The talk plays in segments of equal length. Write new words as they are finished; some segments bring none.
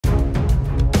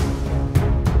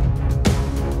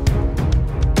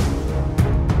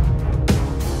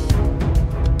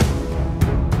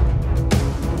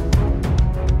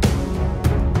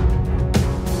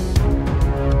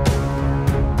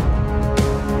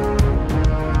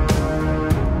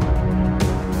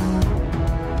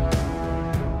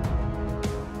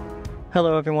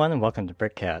Hello everyone and welcome to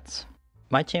BrickCats.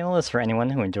 My channel is for anyone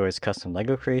who enjoys custom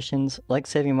LEGO creations, likes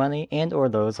saving money, and or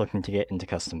those looking to get into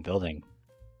custom building.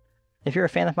 If you're a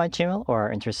fan of my channel or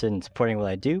are interested in supporting what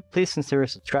I do, please consider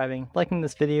subscribing, liking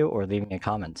this video, or leaving a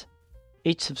comment.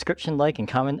 Each subscription, like, and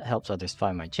comment helps others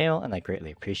find my channel and I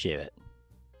greatly appreciate it.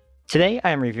 Today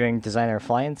I am reviewing designer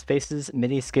FlyInSpace's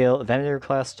midi-scale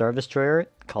Venator-class Star Destroyer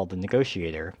called the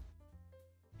Negotiator.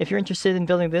 If you're interested in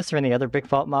building this or any other Brick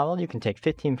Vault model, you can take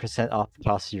 15% off the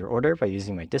cost of your order by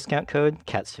using my discount code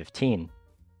CATS15.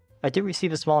 I do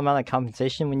receive a small amount of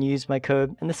compensation when you use my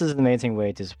code, and this is an amazing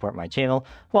way to support my channel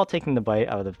while taking the bite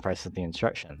out of the price of the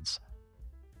instructions.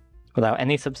 Without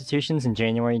any substitutions in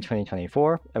January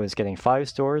 2024, I was getting 5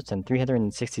 stores and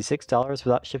 $366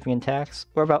 without shipping and tax,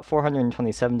 or about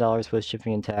 $427 with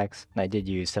shipping and tax, and I did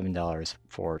use $7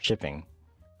 for shipping.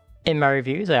 In my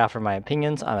reviews, I offer my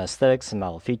opinions on aesthetics and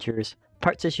model features,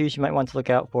 parts issues you might want to look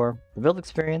out for, the build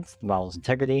experience, the model's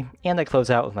integrity, and I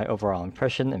close out with my overall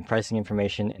impression and pricing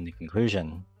information in the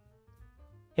conclusion.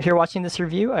 If you're watching this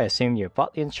review, I assume you have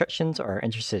bought the instructions or are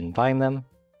interested in buying them.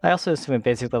 I also assume a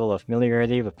basic level of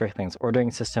familiarity with Bricklink's ordering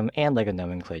system and LEGO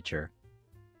nomenclature.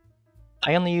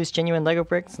 I only use genuine LEGO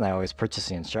bricks and I always purchase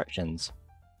the instructions.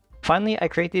 Finally, I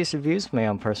create these reviews for my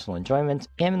own personal enjoyment,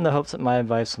 and in the hopes that my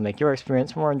advice will make your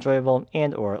experience more enjoyable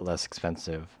and or less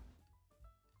expensive.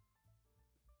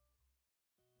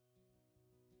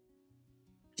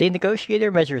 The Negotiator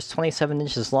measures 27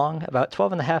 inches long, about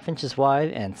 12.5 inches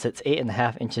wide, and sits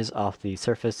 8.5 inches off the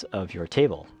surface of your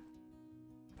table.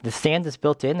 The stand is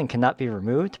built in and cannot be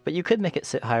removed, but you could make it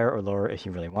sit higher or lower if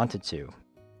you really wanted to.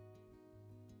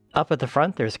 Up at the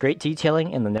front, there's great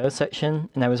detailing in the nose section,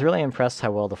 and I was really impressed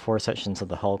how well the 4 sections of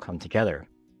the hull come together.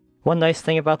 One nice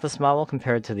thing about this model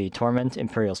compared to the Torment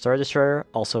Imperial Star Destroyer,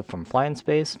 also from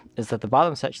FlyInSpace, is that the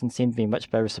bottom sections seem to be much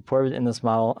better supported in this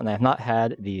model, and I have not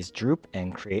had these droop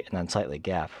and create an unsightly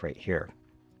gap right here.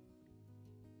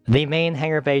 The main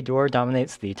hangar bay door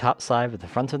dominates the top side of the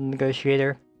front of the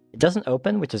Negotiator. It doesn't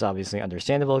open, which is obviously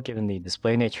understandable given the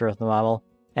display nature of the model,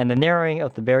 and the narrowing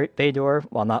of the bay door,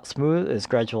 while not smooth, is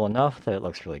gradual enough that it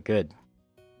looks really good.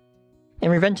 In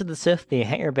Revenge of the Sith, the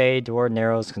hangar bay door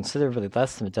narrows considerably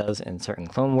less than it does in certain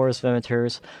Clone Wars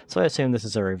Venators, so I assume this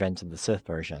is a Revenge of the Sith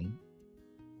version.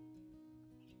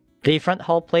 The front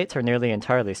hull plates are nearly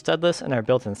entirely studless and are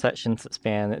built in sections that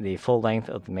span the full length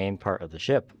of the main part of the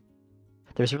ship.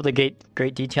 There's really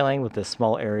great detailing with this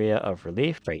small area of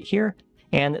relief right here,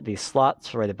 and the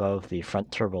slots right above the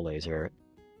front turbo laser.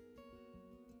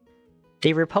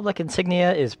 The Republic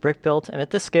insignia is brick-built, and at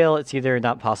this scale it's either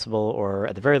not possible or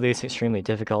at the very least extremely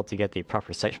difficult to get the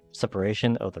proper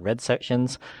separation of the red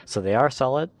sections, so they are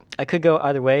solid. I could go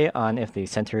either way on if the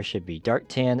center should be dark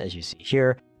tan, as you see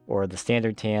here, or the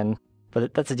standard tan,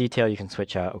 but that's a detail you can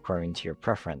switch out according to your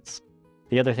preference.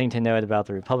 The other thing to note about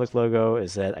the Republic logo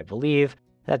is that I believe,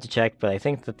 I have to check, but I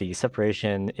think that the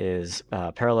separation is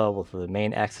parallel with the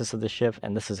main axis of the ship,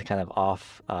 and this is kind of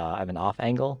off, I have an off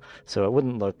angle, so it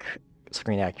wouldn't look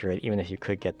screen accurate even if you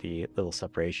could get the little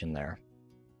separation there.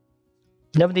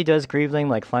 Nobody does greeveling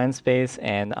like FlyInSpace,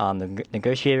 and on the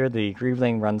Negotiator the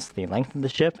greeveling runs the length of the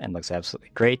ship and looks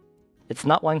absolutely great. It's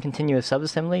not one continuous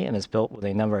subassembly and is built with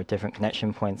a number of different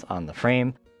connection points on the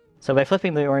frame. So by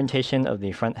flipping the orientation of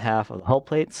the front half of the hull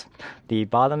plates, the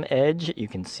bottom edge you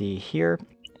can see here,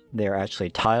 they're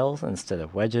actually tiles instead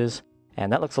of wedges, and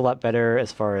that looks a lot better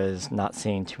as far as not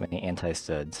seeing too many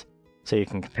anti-studs. So you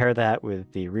can compare that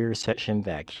with the rear section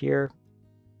back here.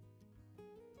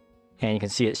 And you can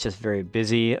see it's just very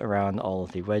busy around all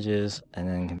of the wedges, and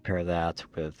then compare that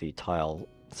with the tile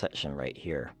section right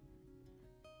here.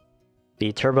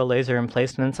 The turbo laser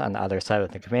emplacements on either side of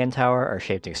the command tower are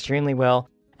shaped extremely well,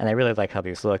 and I really like how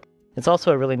these look. It's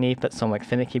also a really neat but somewhat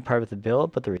finicky part of the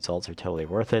build, but the results are totally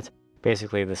worth it.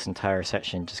 Basically, this entire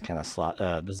section just kind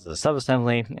of this is a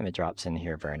subassembly, and it drops in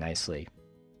here very nicely.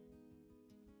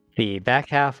 The back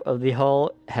half of the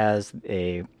hull has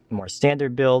a more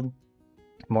standard build,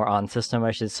 more on system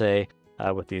I should say,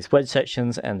 with these wedge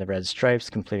sections and the red stripes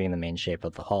completing the main shape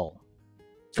of the hull.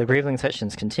 The greeveling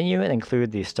sections continue and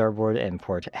include the starboard and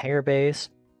port hangar bays,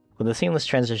 with a seamless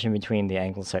transition between the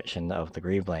angle section of the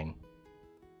greeveling.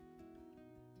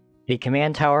 The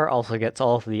command tower also gets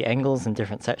all of the angles in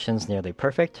different sections nearly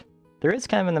perfect. There is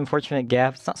kind of an unfortunate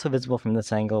gap, it's not so visible from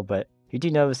this angle, but you do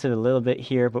notice it a little bit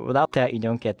here, but without that you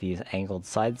don't get these angled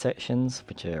side sections,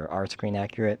 which are screen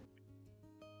accurate.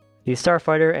 The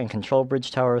Starfighter and control bridge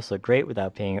towers look great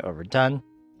without being overdone,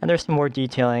 and there's some more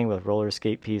detailing with roller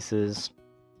skate pieces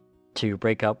to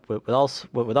break up what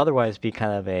would otherwise be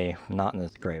kind of a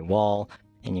monotonous gray wall,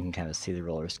 And you can kind of see the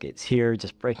roller skates here,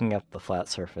 just breaking up the flat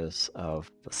surface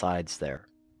of the sides there.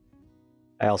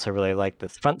 I also really like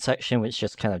this front section, which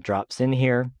just kind of drops in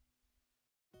here.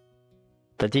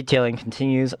 The detailing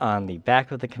continues on the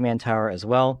back of the command tower as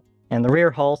well, and the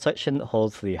rear hull section that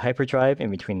holds the hyperdrive in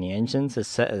between the engines is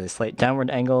set at a slight downward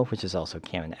angle, which is also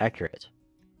cannon accurate.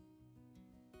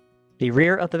 The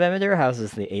rear of the Venator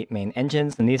houses the 8 main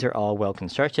engines, and these are all well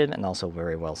constructed and also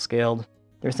very well scaled.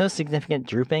 There's no significant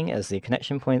drooping as the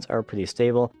connection points are pretty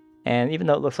stable, and even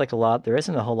though it looks like a lot, there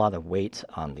isn't a whole lot of weight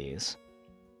on these.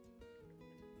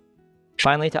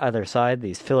 Finally, to either side,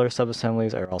 these filler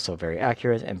subassemblies are also very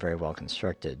accurate and very well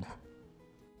constructed.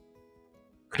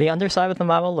 The underside of the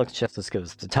model looks just as good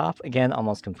as the top, again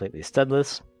almost completely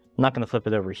studless. I'm not going to flip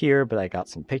it over here, but I got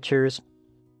some pictures.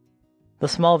 The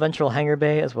small ventral hangar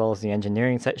bay as well as the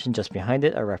engineering section just behind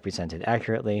it are represented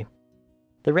accurately.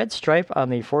 The red stripe on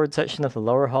the forward section of the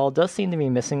lower hull does seem to be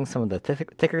missing some of the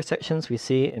thicker sections we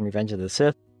see in Revenge of the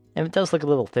Sith, and it does look a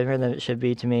little thinner than it should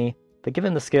be to me, but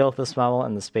given the scale of this model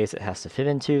and the space it has to fit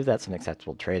into, that's an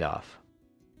acceptable trade-off.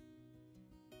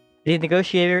 The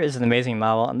Negotiator is an amazing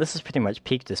model, and this is pretty much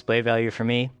peak display value for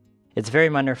me. Its very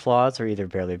minor flaws are either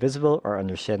barely visible or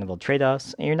understandable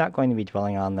trade-offs, and you're not going to be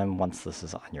dwelling on them once this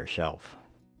is on your shelf.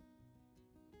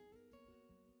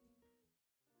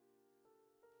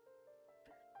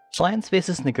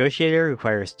 FlyInSpace's Negotiator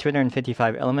requires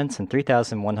 255 elements and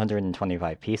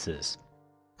 3,125 pieces.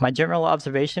 My general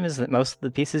observation is that most of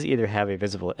the pieces either have a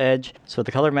visible edge, so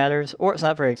the color matters, or it's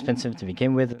not very expensive to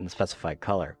begin with in the specified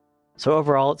color. So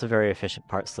overall, it's a very efficient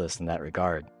parts list in that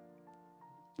regard.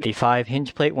 The 5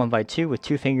 hinge plate 1x2 with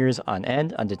 2 fingers on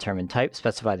end, undetermined type,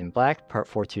 specified in black, part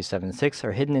 4276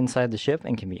 are hidden inside the ship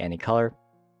and can be any color.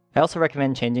 I also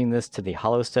recommend changing this to the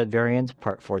hollow stud variant,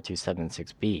 part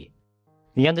 4276B.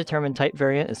 The undetermined type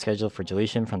variant is scheduled for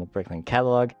deletion from the Bricklink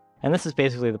catalog, and this is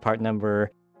basically the part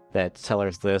number that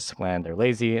sellers list when they're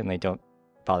lazy and they don't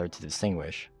bother to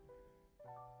distinguish.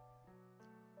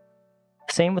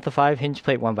 Same with the 5 hinge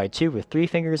plate 1x2 with 3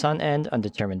 fingers on end,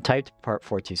 undetermined typed, part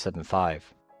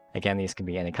 4275. Again, these can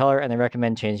be any color, and I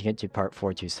recommend changing it to part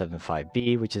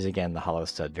 4275B, which is again the hollow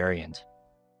stud variant.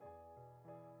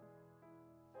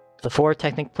 The 4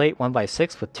 Technic plate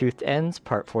 1x6 with toothed ends,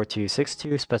 part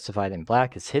 4262, specified in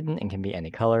black, is hidden and can be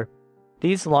any color.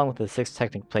 These, along with the 6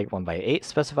 Technic plate 1x8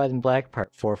 specified in black,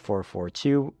 part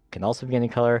 4442, can also be any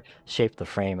color, shape the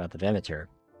frame of the Venator.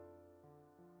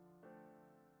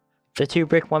 The 2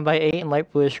 brick 1x8 in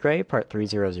light bluish gray, part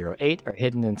 3008, are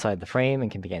hidden inside the frame and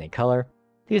can be any color.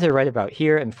 These are right about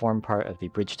here and form part of the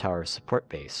bridge tower support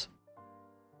base.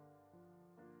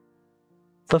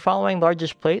 The following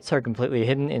largest plates are completely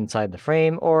hidden inside the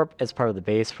frame or as part of the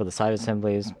base for the side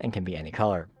assemblies and can be any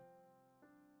color.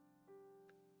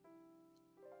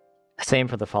 Same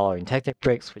for the following Technic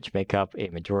bricks, which make up a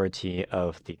majority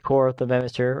of the core of the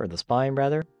Venator, or the spine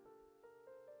rather.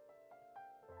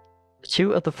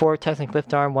 2 of the 4 Technic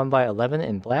lift arm 1x11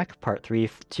 in black, part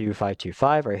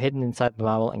 32525, are hidden inside the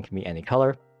model and can be any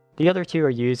color. The other 2 are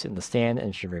used in the stand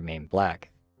and should remain black.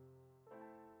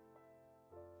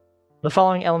 The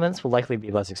following elements will likely be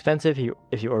less expensive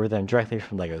if you order them directly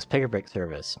from LEGO's Pick-a-Brick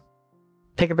service.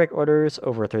 Pick-a-Brick orders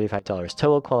over $35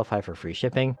 total qualify for free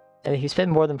shipping, and if you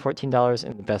spend more than $14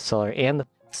 in the bestseller and the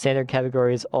standard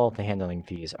categories, all of the handling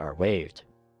fees are waived.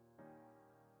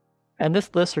 And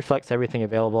this list reflects everything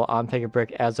available on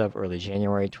Pick-a-Brick as of early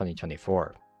January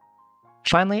 2024.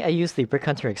 Finally, I used the Brick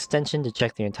Hunter extension to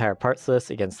check the entire parts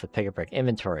list against the Pick-a-Brick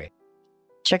inventory.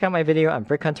 Check out my video on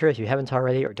Brick Hunter if you haven't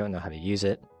already or don't know how to use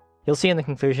it. You'll see in the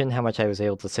conclusion how much I was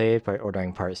able to save by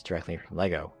ordering parts directly from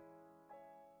LEGO.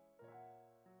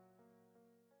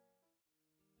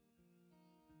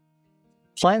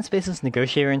 FlyInSpace's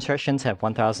Negotiator instructions have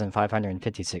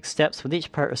 1,556 steps, with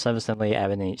each part or subassembly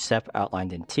added in each step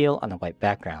outlined in teal on a white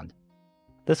background.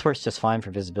 This works just fine for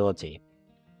visibility.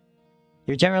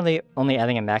 You're generally only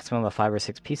adding a maximum of 5 or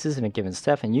 6 pieces in a given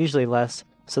step, and usually less,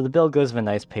 so the build goes at a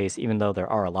nice pace even though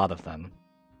there are a lot of them.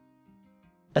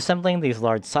 Assembling these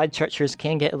large side structures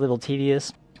can get a little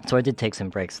tedious, so I did take some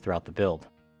breaks throughout the build.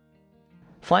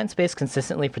 FlyInSpace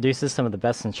consistently produces some of the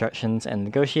best instructions, and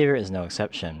Negotiator is no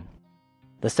exception.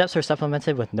 The steps are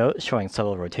supplemented with notes showing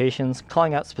subtle rotations,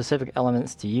 calling out specific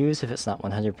elements to use if it's not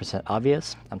 100%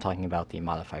 obvious. I'm talking about the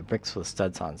modified bricks with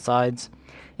studs on sides.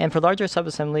 And for larger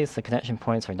subassemblies, the connection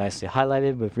points are nicely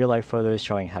highlighted with real-life photos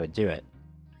showing how to do it.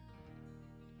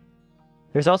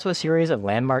 There's also a series of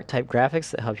landmark type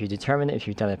graphics that help you determine if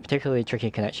you've done a particularly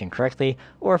tricky connection correctly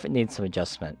or if it needs some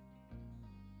adjustment.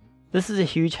 This is a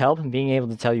huge help, and being able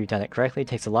to tell you've done it correctly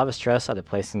takes a lot of stress out of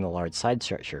placing the large side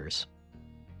structures.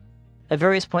 At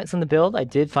various points in the build, I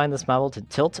did find this model to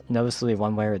tilt noticeably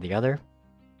one way or the other.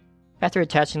 After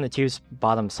attaching the two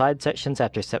bottom side sections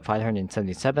after step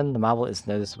 577, the model is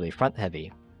noticeably front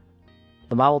heavy.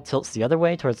 The model tilts the other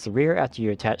way towards the rear after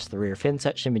you attach the rear fin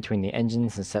section between the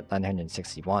engines in step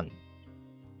 961.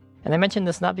 And I mention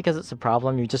this not because it's a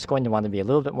problem, you're just going to want to be a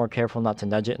little bit more careful not to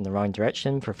nudge it in the wrong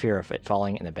direction for fear of it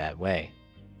falling in a bad way.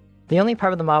 The only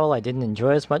part of the model I didn't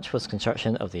enjoy as much was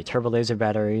construction of the turbo laser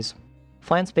batteries.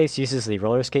 FlyInSpace uses the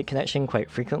roller skate connection quite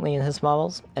frequently in his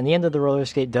models, and the end of the roller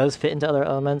skate does fit into other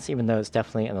elements even though it's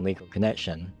definitely an illegal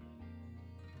connection.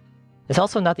 It's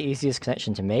also not the easiest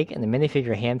connection to make, and the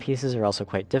minifigure handpieces are also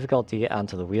quite difficult to get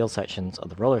onto the wheel sections of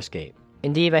the roller skate.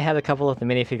 Indeed, I had a couple of the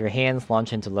minifigure hands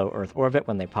launch into low Earth orbit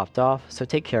when they popped off, so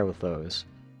take care with those.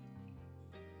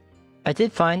 I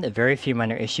did find a very few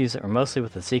minor issues that were mostly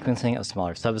with the sequencing of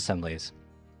smaller subassemblies.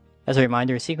 As a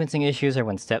reminder, sequencing issues are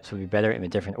when steps would be better in a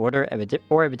different order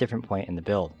or at a different point in the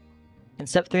build. In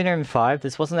step 305,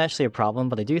 this wasn't actually a problem,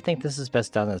 but I do think this is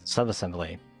best done as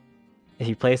subassembly. If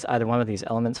you place either one of these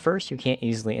elements first, you can't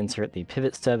easily insert the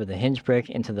pivot stub of the hinge brick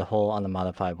into the hole on the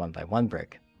modified 1x1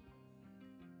 brick.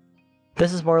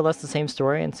 This is more or less the same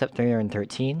story in step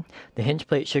 313. The hinge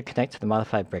plate should connect to the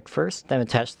modified brick first, then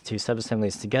attach the two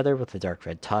subassemblies together with the dark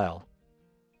red tile.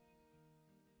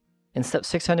 In step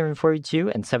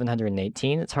 642 and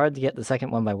 718, it's hard to get the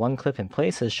second 1x1 clip in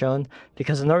place as shown,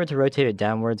 because in order to rotate it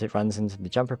downwards it runs into the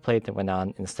jumper plate that went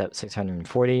on in step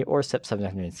 640 or step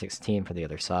 716 for the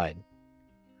other side.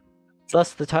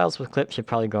 Thus, the tiles with clips should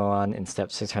probably go on in step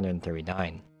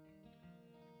 639.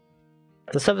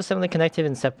 The subassembly connected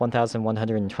in step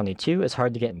 1122 is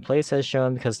hard to get in place as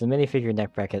shown because the minifigure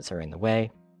neck brackets are in the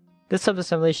way. This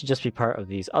subassembly should just be part of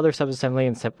these other subassembly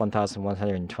in step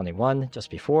 1121 just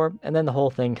before, and then the whole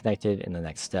thing connected in the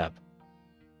next step.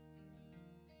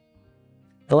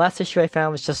 The last issue I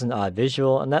found was just an odd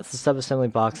visual, and that's the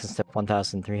subassembly box in step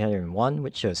 1301,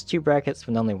 which shows two brackets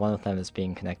when only one of them is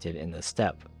being connected in this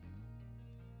step.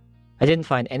 I didn't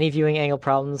find any viewing angle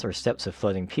problems or steps of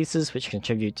floating pieces which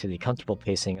contribute to the comfortable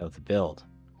pacing of the build.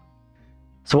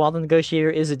 So while the Negotiator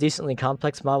is a decently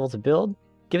complex model to build,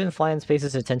 given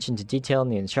FlyInSpace's attention to detail in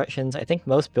the instructions, I think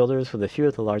most builders with a few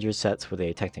of the larger sets with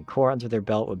a Technic core under their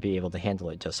belt would be able to handle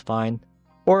it just fine,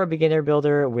 or a beginner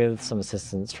builder with some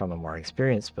assistance from a more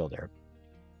experienced builder.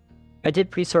 I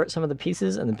did pre-sort some of the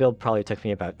pieces and the build probably took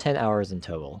me about 10 hours in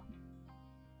total.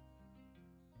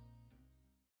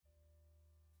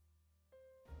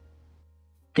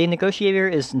 The Negotiator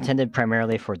is intended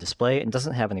primarily for display and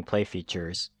doesn't have any play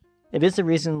features. It is a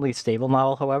reasonably stable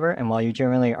model, however, and while you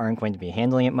generally aren't going to be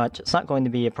handling it much, it's not going to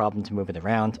be a problem to move it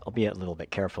around, albeit a little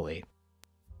bit carefully.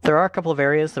 There are a couple of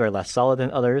areas that are less solid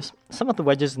than others. Some of the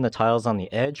wedges and the tiles on the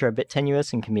edge are a bit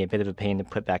tenuous and can be a bit of a pain to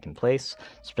put back in place,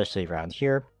 especially around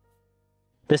here.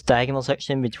 This diagonal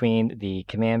section between the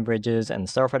command bridges and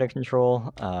the starfighter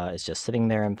control is just sitting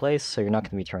there in place, so you're not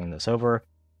going to be turning this over,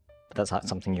 but that's not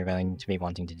something you're going to be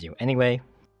wanting to do anyway.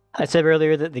 I said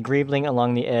earlier that the greebling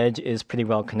along the edge is pretty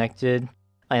well connected,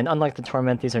 and unlike the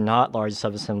Torment, these are not large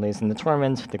subassemblies. In the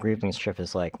Torment, the greebling strip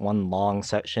is like one long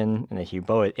section, and if you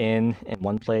bow it in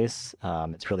one place,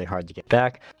 it's really hard to get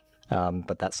back,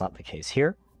 but that's not the case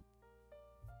here.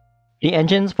 The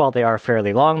engines, while they are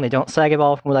fairly long, they don't sag at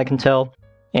all from what I can tell,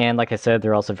 and like I said,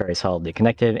 they're also very solidly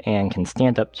connected and can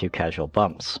stand up to casual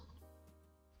bumps.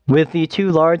 With the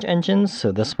two large engines,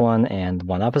 so this one and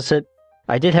one opposite,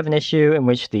 I did have an issue in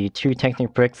which the two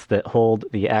Technic bricks that hold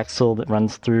the axle that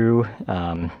runs through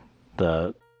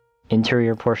the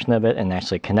interior portion of it and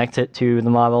actually connects it to the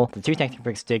model, the two Technic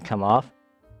bricks did come off.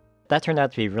 That turned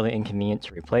out to be really inconvenient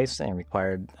to replace and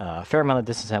required a fair amount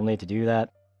of disassembly to do that.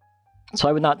 So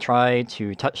I would not try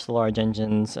to touch the large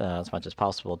engines as much as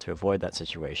possible to avoid that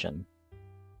situation.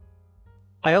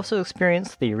 I also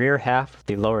experienced the rear half of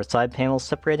the lower side panels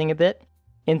separating a bit.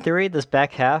 In theory, this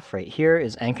back half right here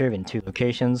is anchored in two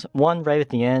locations, one right at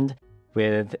the end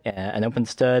with an open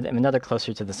stud and another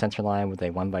closer to the center line with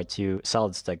a 1x2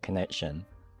 solid stud connection.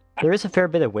 There is a fair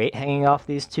bit of weight hanging off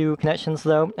these two connections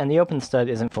though, and the open stud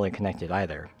isn't fully connected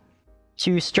either.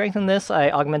 To strengthen this, I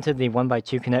augmented the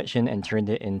 1x2 connection and turned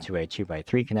it into a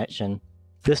 2x3 connection.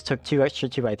 This took 2 extra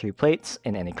 2x3 plates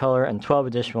in any color and 12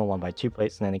 additional 1x2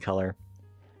 plates in any color.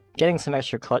 Getting some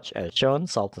extra clutch as shown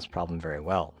solved this problem very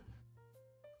well.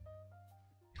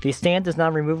 The stand is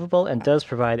non-removable and does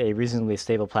provide a reasonably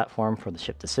stable platform for the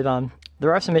ship to sit on.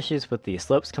 There are some issues with the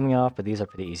slopes coming off, but these are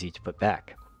pretty easy to put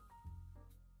back.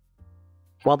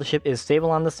 While the ship is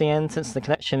stable on the stand, since the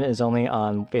connection is only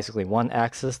on basically one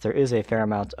axis, there is a fair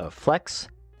amount of flex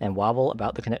and wobble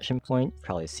about the connection point. You've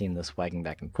probably seen this wagging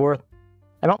back and forth.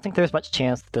 I don't think there's much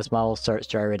chance that this model starts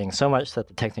gyrating so much that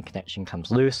the Technic connection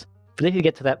comes loose, but if you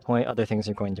get to that point, other things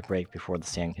are going to break before the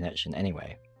stand connection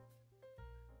anyway.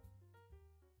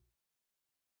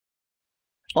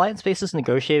 FlyInSpace's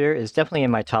Negotiator is definitely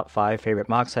in my top 5 favorite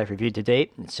MOCs I've reviewed to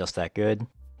date. It's just that good.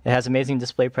 It has amazing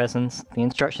display presence, the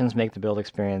instructions make the build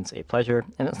experience a pleasure,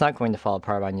 and it's not going to fall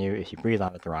apart on you if you breathe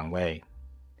on it the wrong way.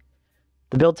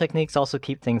 The build techniques also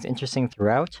keep things interesting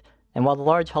throughout, and while the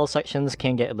large hull sections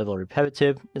can get a little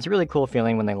repetitive, it's a really cool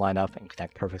feeling when they line up and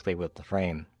connect perfectly with the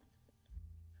frame.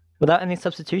 Without any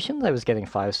substitutions, I was getting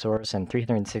 5 stores and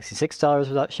 $366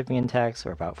 without shipping and tax,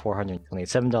 or about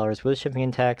 $427 with shipping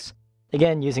and tax.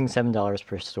 Again, using $7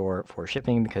 per store for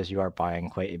shipping because you are buying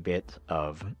quite a bit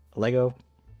of Lego.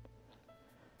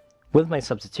 With my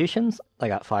substitutions, I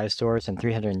got 5 stores and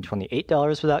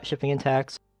 $328 without shipping and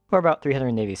tax, or about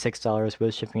 $386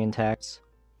 with shipping and tax.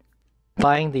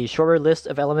 Buying the shorter list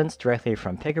of elements directly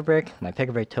from Pick-a-Brick, my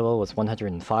Pick-a-Brick total was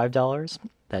 $105.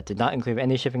 That did not include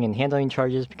any shipping and handling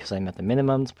charges because I met the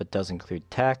minimums, but does include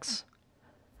tax.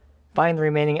 Buying the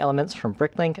remaining elements from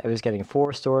Bricklink, I was getting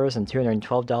 4 stores and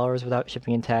 $212 without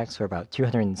shipping and tax, or about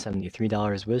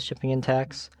 $273 with shipping and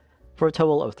tax, for a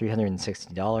total of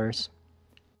 $360.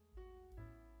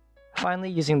 Finally,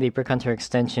 using the Brick Hunter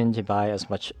extension to buy as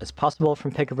much as possible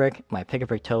from Pick-a-Brick, my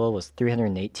Pick-a-Brick total was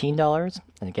 $318,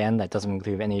 and again, that doesn't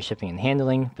include any shipping and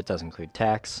handling, but does include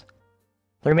tax.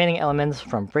 The remaining elements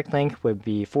from Bricklink would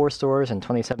be 4 stores and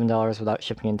 $27 without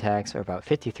shipping and tax, or about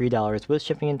 $53 with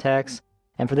shipping and tax,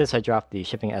 and for this I dropped the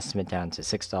shipping estimate down to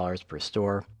 $6 per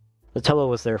store. The total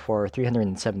was therefore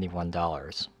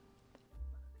 $371.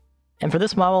 And for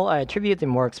this model, I attribute the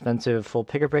more expensive full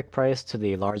Pick-a-Brick price to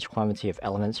the large quantity of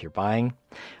elements you're buying.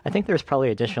 I think there's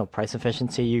probably additional price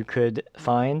efficiency you could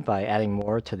find by adding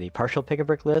more to the partial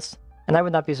Pick-a-Brick list, and I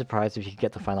would not be surprised if you could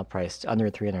get the final price to under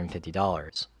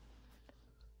 $350.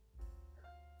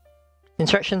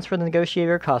 Instructions for the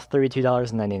Negotiator cost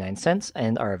 $32.99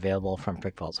 and are available from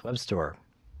BrickVault's web store.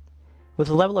 With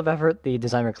the level of effort the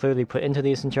designer clearly put into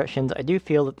these instructions, I do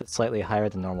feel that the slightly higher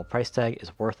than normal price tag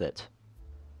is worth it.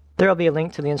 There will be a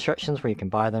link to the instructions where you can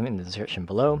buy them in the description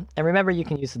below, and remember you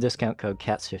can use the discount code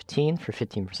CATS15 for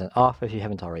 15% off if you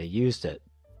haven't already used it.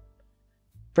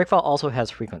 BrickVault also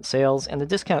has frequent sales, and the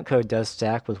discount code does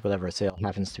stack with whatever sale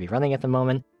happens to be running at the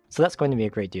moment, so that's going to be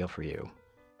a great deal for you.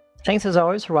 Thanks as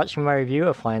always for watching my review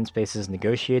of FlyInSpace's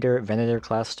Negotiator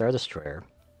Venator-class Star Destroyer.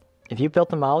 If you built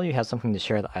the model, you have something to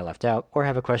share that I left out, or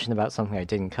have a question about something I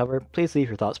didn't cover, please leave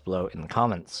your thoughts below in the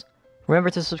comments.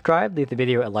 Remember to subscribe, leave the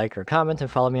video a like or comment,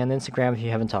 and follow me on Instagram if you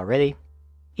haven't already.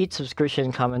 Each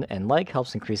subscription, comment, and like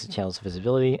helps increase the channel's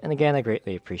visibility, and again, I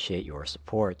greatly appreciate your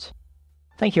support.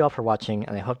 Thank you all for watching,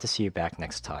 and I hope to see you back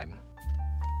next time.